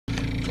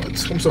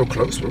What? I'm so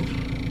close, bro.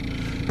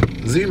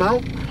 Zoom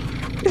out.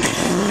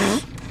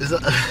 Is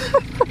that?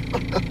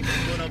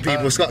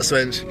 People, Scott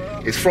Swench.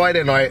 It's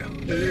Friday night.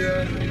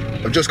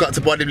 I've just got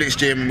to Body Blitz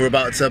gym. We're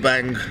about to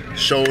bang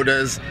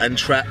shoulders and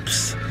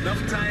traps.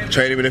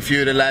 Training with a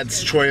few of the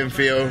lads, Troy and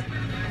Theo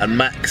and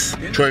Max.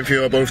 Troy and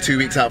Theo are both 2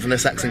 weeks out from the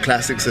Saxon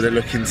Classic, so they're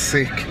looking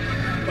sick.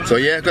 So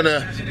yeah,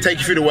 gonna take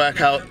you through the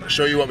workout,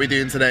 show you what we're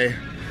doing today,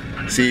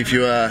 see if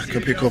you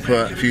can pick up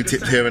a few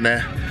tips here and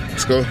there.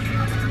 Let's go.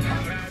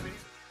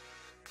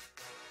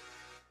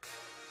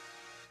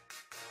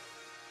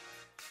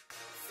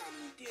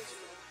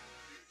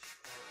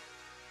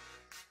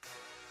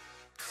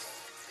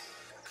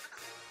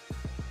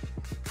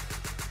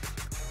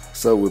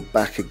 So we're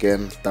back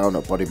again down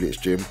at Body Blitz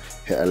gym,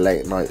 hit a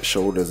late night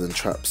shoulders and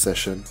trap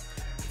session.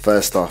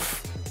 First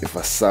off, if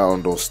I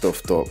sound all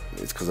stuffed up,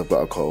 it's because I've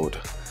got a cold,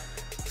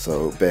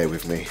 so bear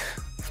with me.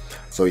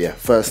 So yeah,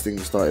 first thing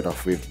we started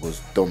off with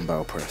was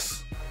dumbbell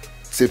press.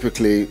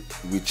 Typically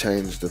we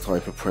change the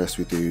type of press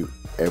we do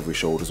every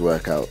shoulders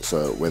workout,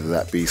 so whether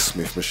that be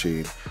Smith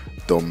machine,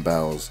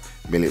 dumbbells,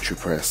 military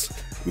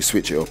press, we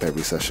switch it up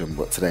every session,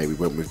 but today we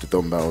went with the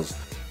dumbbells.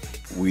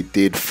 We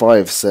did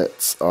 5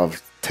 sets of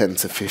 10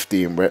 to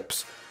 15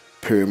 reps,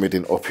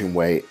 pyramiding up in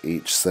weight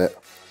each set,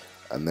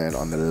 and then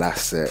on the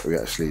last set we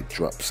actually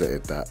drop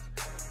setted that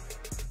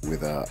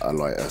with a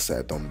lighter set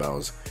of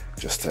dumbbells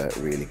just to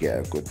really get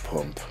a good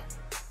pump.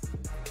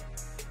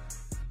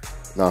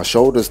 Now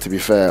shoulders, to be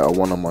fair, are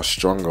one of my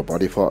stronger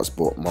body parts,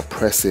 but my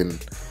pressing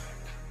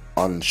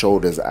on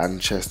shoulders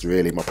and chest,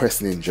 really, my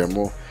pressing in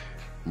general,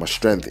 my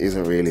strength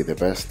isn't really the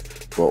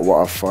best, but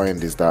what I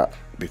find is that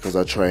because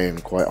I train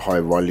quite high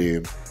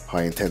volume,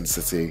 high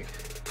intensity,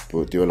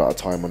 but do a lot of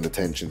time under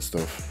tension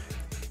stuff,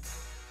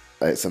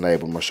 it's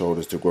enabled my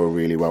shoulders to grow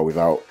really well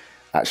without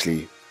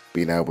actually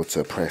being able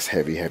to press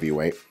heavy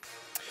weight.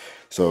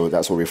 So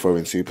that's why we throw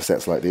in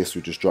supersets like this.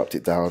 We just dropped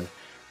it down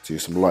to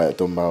some lighter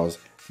dumbbells,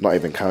 not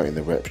even counting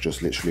the reps,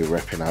 just literally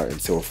repping out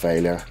until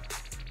failure.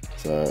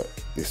 So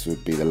this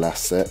would be the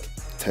last set,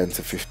 10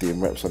 to 15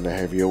 reps on the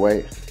heavier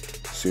weight.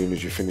 As soon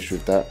as you finish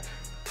with that,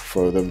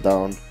 throw them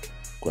down,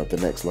 grab the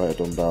next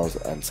lighter dumbbells,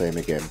 and same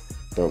again.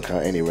 Don't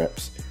count any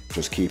reps,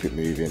 just keep it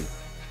moving.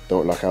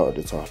 Don't lock out at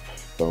the top.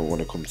 Don't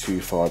want to come too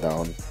far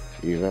down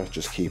either,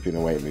 just keeping the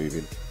weight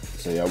moving.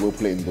 So yeah, we'll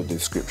put it in the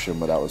description,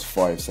 but that was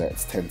 5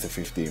 sets, 10 to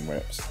 15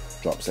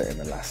 reps, drop set in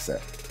the last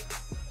set.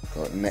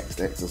 So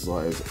next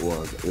exercise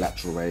was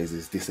lateral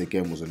raises. This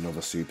again was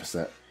another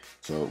superset.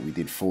 So we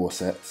did 4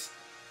 sets,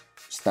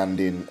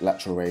 standing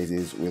lateral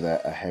raises with a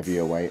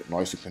heavier weight,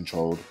 nice and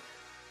controlled,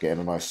 getting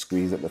a nice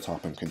squeeze at the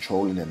top and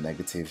controlling the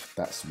negative.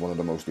 That's one of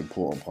the most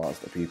important parts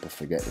that people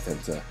forget. They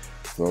tend to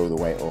throw the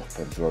weight up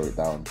and throw it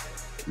down.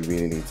 You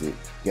really need to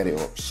get it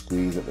up,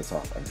 squeeze at the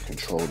top and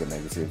control the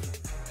negative.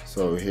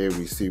 So here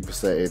we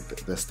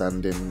supersetted the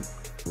standing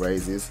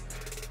raises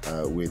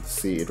with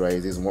seated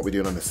raises, and what we're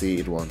doing on the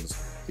seated ones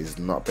is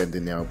not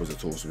bending the elbows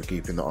at all, so we're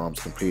keeping the arms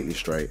completely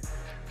straight,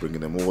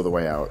 bringing them all the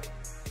way out,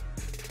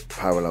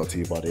 parallel to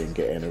your body, and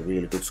getting a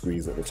really good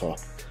squeeze at the top.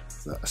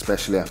 So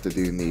especially after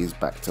doing these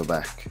back to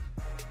back,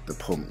 the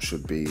pump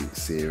should be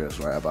serious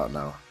right about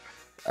now.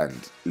 And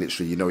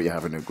literally, you know you're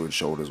having a good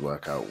shoulders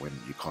workout when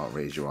you can't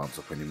raise your arms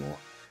up anymore.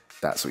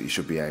 That's what you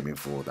should be aiming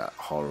for, that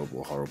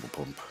horrible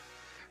pump.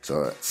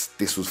 So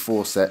this was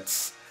 4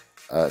 sets,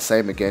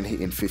 same again,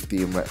 hitting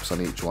 15 reps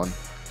on each one.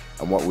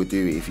 And what we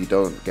do, if you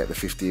don't get the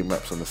 15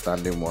 reps on the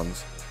standing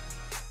ones,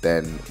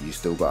 then you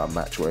still got to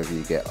match whatever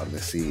you get on the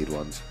seated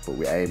ones. But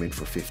we're aiming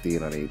for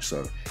 15 on each,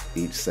 so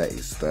each set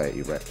is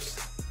 30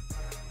 reps.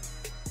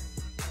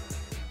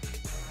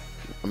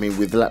 I mean,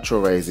 with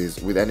lateral raises,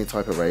 with any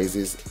type of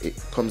raises,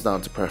 it comes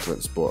down to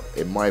preference, but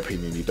in my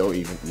opinion, you don't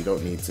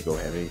need to go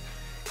heavy.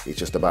 It's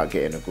just about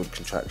getting a good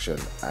contraction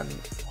and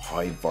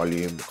high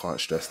volume. Can't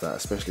stress that,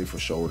 especially for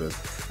shoulders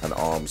and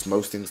arms.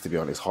 Most things, to be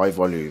honest, high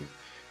volume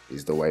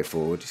is the way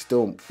forward.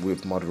 Still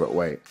with moderate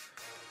weight,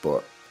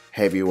 but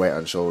heavy weight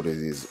on shoulders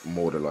is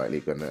more than likely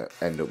going to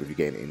end up with you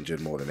getting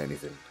injured more than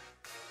anything.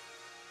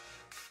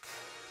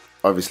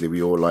 Obviously,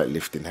 we all like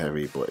lifting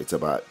heavy, but it's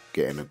about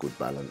getting a good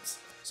balance.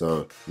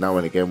 So now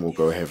and again we'll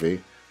go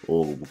heavy,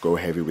 or we'll go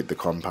heavy with the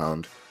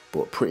compound,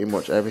 but pretty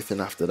much everything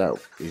after that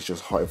is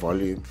just high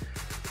volume,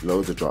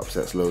 loads of drop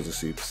sets, loads of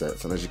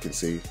supersets, and as you can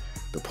see,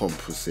 the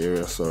pump was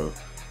serious, so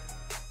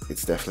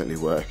it's definitely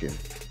working.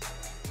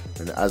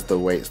 And as the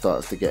weight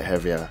starts to get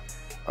heavier,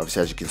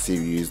 obviously as you can see,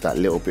 we use that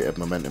little bit of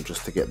momentum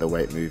just to get the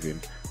weight moving,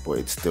 but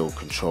it's still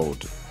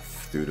controlled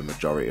through the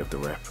majority of the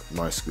rep.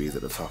 Nice squeeze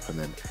at the top, and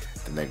then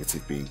the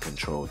negative being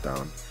controlled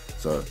down.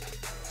 So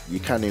you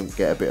can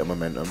get a bit of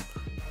momentum,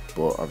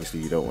 but obviously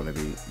you don't want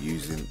to be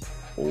using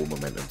all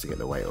momentum to get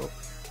the weight up.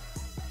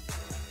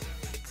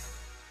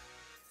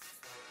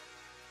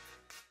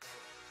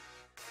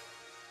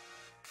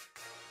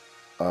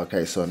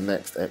 Okay, so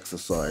next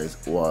exercise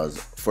was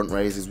front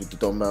raises with the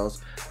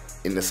dumbbells.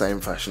 In the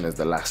same fashion as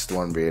the last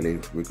one, really.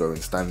 We're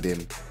going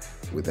standing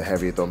with the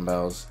heavier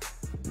dumbbells,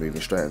 moving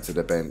straight into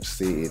the bench,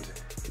 seated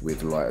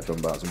with lighter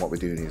dumbbells. And what we're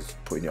doing is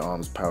putting your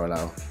arms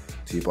parallel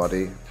to your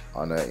body,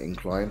 on an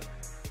incline,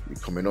 you're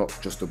coming up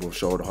just above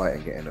shoulder height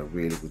and getting a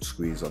really good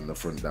squeeze on the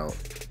front delt.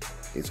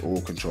 It's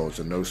all controlled,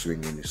 so no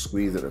swinging. You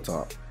squeeze at the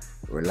top,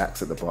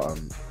 relax at the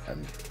bottom,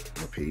 and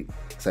repeat.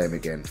 Same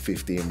again,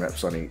 15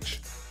 reps on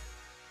each.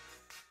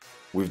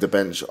 With the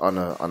bench on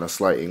a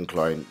slight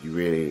incline, you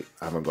really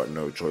haven't got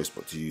no choice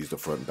but to use the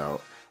front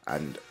delt.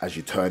 And as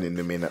you're turning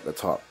them in at the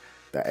top,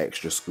 that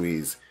extra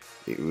squeeze,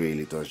 it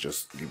really does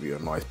just give you a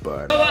nice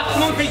burn.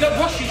 Come on, Pete, don't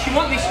rush it. You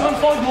want this. Come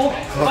on, 5 more.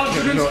 Come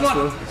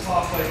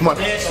on.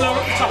 Yeah, slow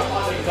up the top.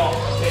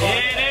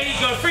 Yeah, there you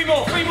go. 3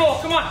 more, 3 more.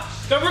 Come on.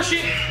 Don't rush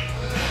it.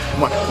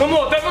 Come on. 1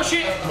 more. Don't rush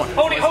it.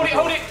 Hold it, hold it,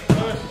 hold it.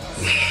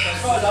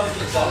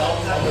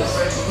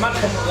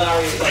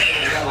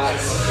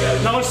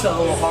 Nice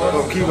though.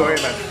 Oh, keep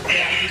going, man.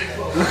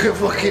 Look at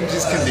fucking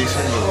this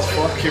condition, it's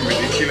fucking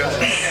ridiculous.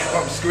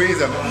 I'm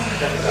squeezing.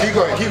 Keep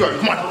going, keep going.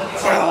 Come on.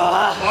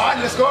 Alright,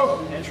 let's go.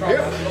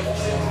 Yep.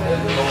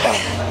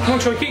 Come on,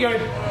 Troy, keep going.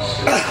 Come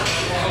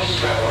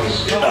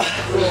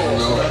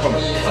on.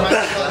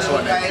 That's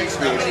right, man. Big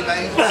squeeze.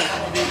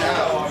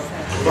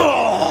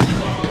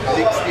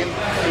 Big skin.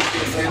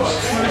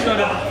 Let's go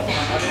down.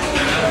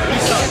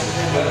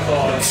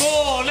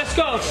 4, let's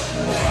go.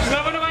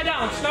 Slow on the way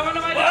down, slow on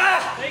the way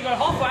down. There you go,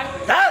 halfway.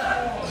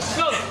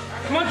 Slow.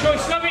 Come on, Troy,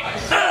 slow it.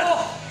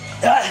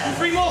 4.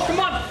 3 more, come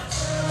on.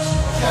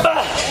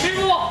 2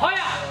 more,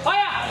 higher,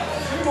 higher.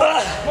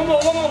 1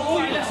 more, 1 more. Oh,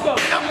 yeah, let's go.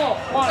 1 more.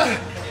 1.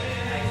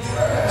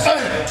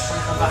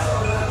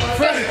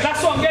 3.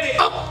 Last one, get it.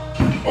 Oh.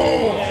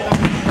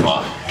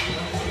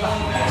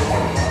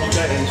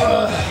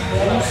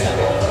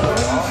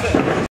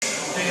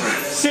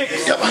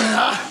 6.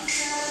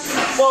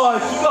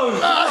 5, keep going,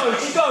 keep going,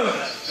 keep going.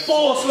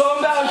 4, slow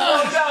them down,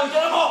 get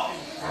them up.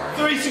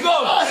 3 to go.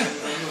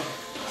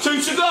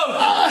 2 to go.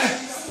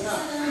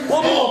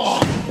 1 more.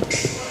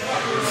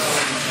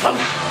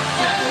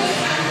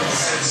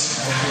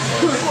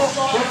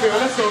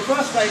 Let's go,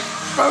 first leg.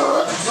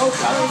 No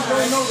challenge,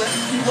 no rest.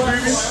 Keep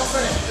moving.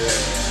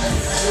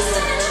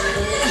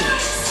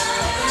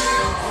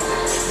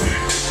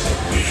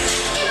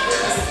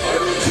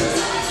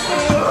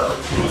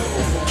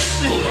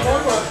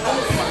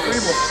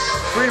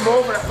 3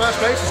 more for that first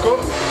place, let's go.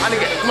 And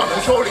again, come on,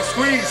 control it,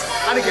 squeeze.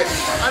 And again,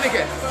 and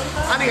again,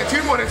 and again.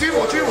 2 more, then 2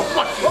 more, 2 more. Come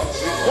on,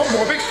 1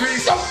 more, big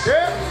squeeze.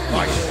 Yeah,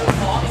 nice.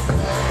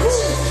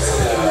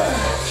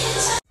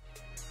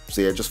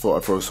 So yeah, just thought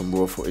I'd throw some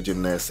raw footage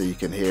in there so you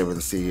can hear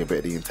and see a bit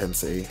of the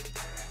intensity.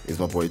 Here's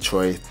my boy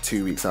Troy,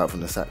 2 weeks out from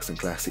the Saxon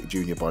Classic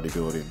Junior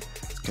Bodybuilding.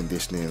 His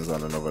conditioning is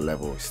on another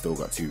level. He's still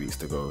got 2 weeks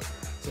to go,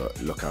 so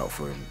look out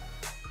for him.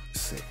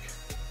 Sick.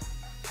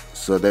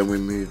 So then we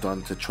moved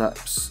on to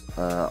traps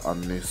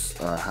on this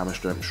hammer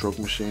strength shrug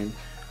machine.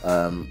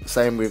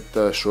 Same with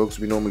the shrugs,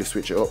 we normally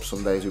switch it up.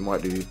 Some days we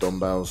might do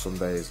dumbbells, some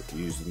days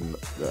using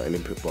the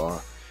Olympic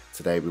bar.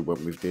 Today we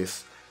went with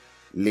this.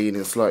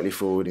 Leaning slightly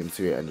forward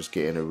into it and just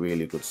getting a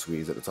really good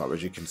squeeze at the top.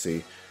 As you can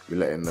see, we're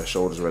letting the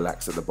shoulders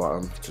relax at the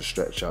bottom to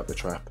stretch out the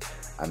trap,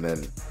 and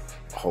then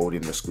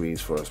holding the squeeze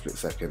for a split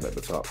second at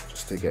the top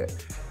just to get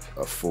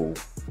a full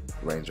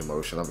range of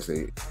motion.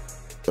 Obviously,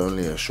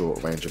 only a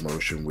short range of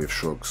motion with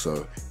shrugs,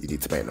 so you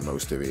need to make the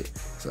most of it.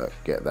 So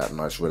get that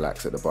nice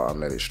relax at the bottom,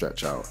 let it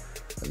stretch out,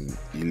 and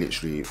you're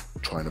literally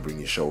trying to bring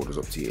your shoulders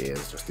up to your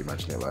ears. Just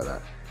imagine it like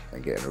that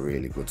and getting a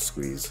really good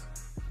squeeze.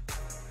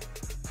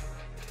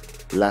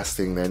 Last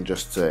thing then,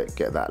 just to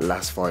get that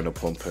last final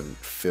pump and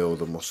fill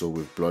the muscle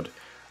with blood,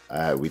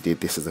 we did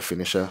this as a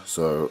finisher.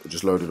 So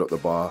just loaded up the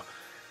bar,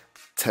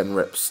 10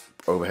 reps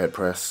overhead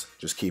press,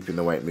 just keeping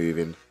the weight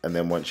moving, and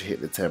then once you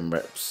hit the 10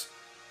 reps,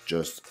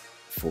 just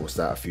force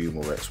out a few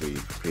more reps where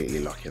you're completely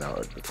locking out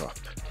at the top,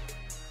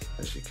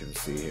 as you can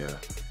see here.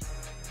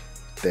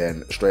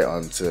 Then straight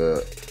on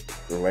to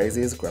the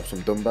raises, grab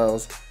some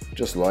dumbbells,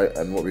 just light,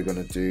 and what we're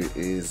going to do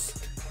is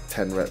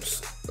 10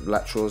 reps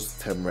laterals,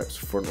 10 reps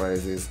front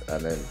raises,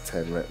 and then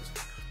 10 reps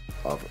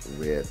of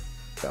rear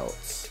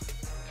delts.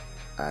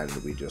 And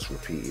we just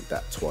repeated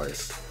that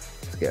twice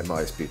to get a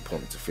nice big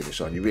pump to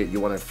finish on. You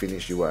want to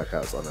finish your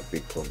workouts on a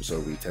big pump, so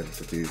we tend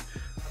to do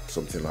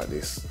something like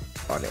this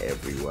on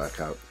every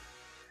workout.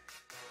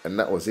 And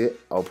that was it.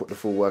 I'll put the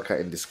full workout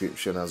in the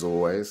description as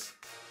always,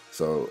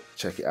 so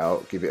check it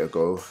out, give it a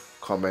go,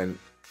 comment,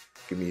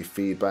 give me your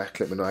feedback,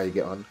 let me know how you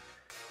get on.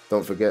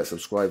 Don't forget,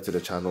 subscribe to the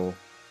channel,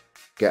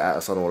 get at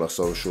us on all our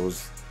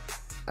socials,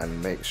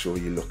 and make sure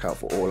you look out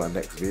for all our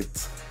next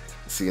vids.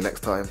 See you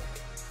next time.